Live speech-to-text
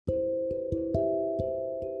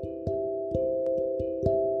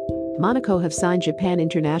Monaco have signed Japan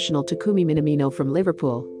international Takumi Minamino from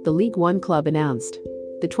Liverpool, the League One club announced.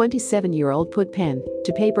 The 27-year-old put pen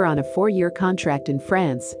to paper on a 4-year contract in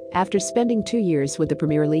France after spending 2 years with the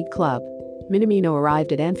Premier League club. Minamino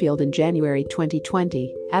arrived at Anfield in January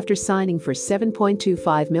 2020 after signing for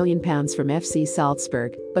 £7.25 million from FC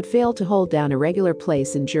Salzburg, but failed to hold down a regular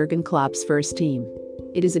place in Jurgen Klopp's first team.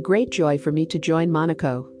 "It is a great joy for me to join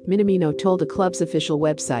Monaco," Minamino told the club's official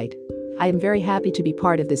website. "I am very happy to be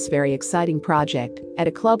part of this very exciting project at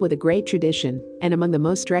a club with a great tradition and among the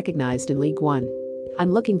most recognized in League One.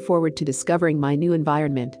 I'm looking forward to discovering my new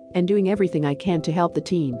environment and doing everything I can to help the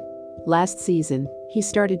team." Last season, he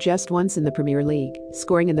started just once in the Premier League,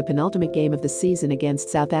 scoring in the penultimate game of the season against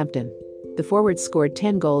Southampton. The forward scored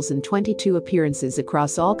 10 goals in 22 appearances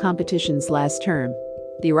across all competitions last term.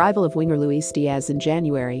 The arrival of winger Luis Diaz in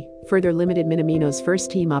January further limited Minamino's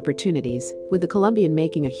first-team opportunities, with the Colombian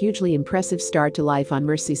making a hugely impressive start to life on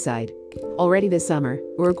Merseyside. Already this summer,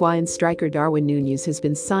 Uruguayan striker Darwin Núñez has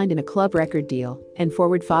been signed in a club record deal, and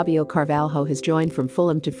forward Fabio Carvalho has joined from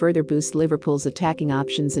Fulham to further boost Liverpool's attacking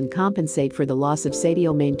options and compensate for the loss of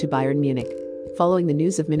Sadio Mane to Bayern Munich. Following the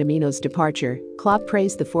news of Minamino's departure, Klopp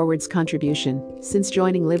praised the forward's contribution since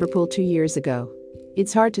joining Liverpool 2 years ago.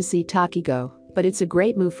 "It's hard to see Taki go, but it's a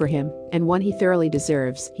great move for him, and one he thoroughly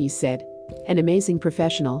deserves," he said. "An amazing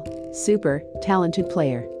professional, super talented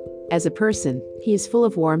player. As a person, he is full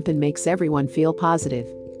of warmth and makes everyone feel positive.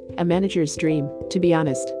 A manager's dream, to be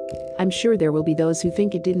honest. I'm sure there will be those who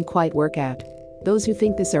think it didn't quite work out. Those who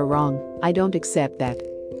think this are wrong. I don't accept that.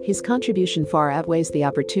 His contribution far outweighs the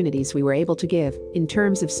opportunities we were able to give in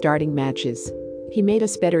terms of starting matches. He made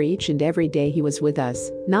us better each and every day he was with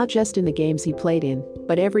us, not just in the games he played in,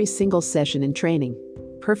 but every single session in training.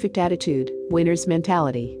 Perfect attitude, winner's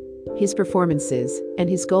mentality. His performances and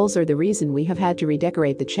his goals are the reason we have had to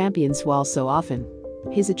redecorate the Champions Wall so often.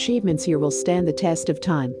 His achievements here will stand the test of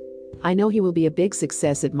time. I know he will be a big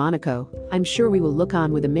success at Monaco. I'm sure we will look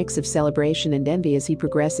on with a mix of celebration and envy as he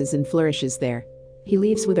progresses and flourishes there. He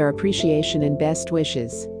leaves with our appreciation and best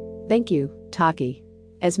wishes. Thank you, Taki."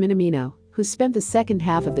 As Minamino, who spent the second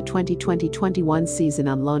half of the 2020-21 season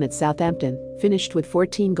on loan at Southampton, finished with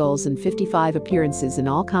 14 goals and 55 appearances in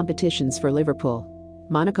all competitions for Liverpool.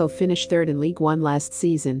 Monaco finished third in League One last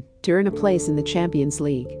season to earn a place in the Champions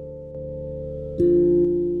League.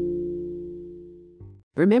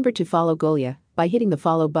 Remember to follow Golia by hitting the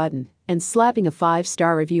follow button and slapping a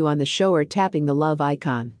 5-star review on the show or tapping the love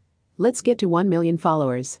icon. Let's get to 1 million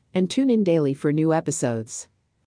followers and tune in daily for new episodes.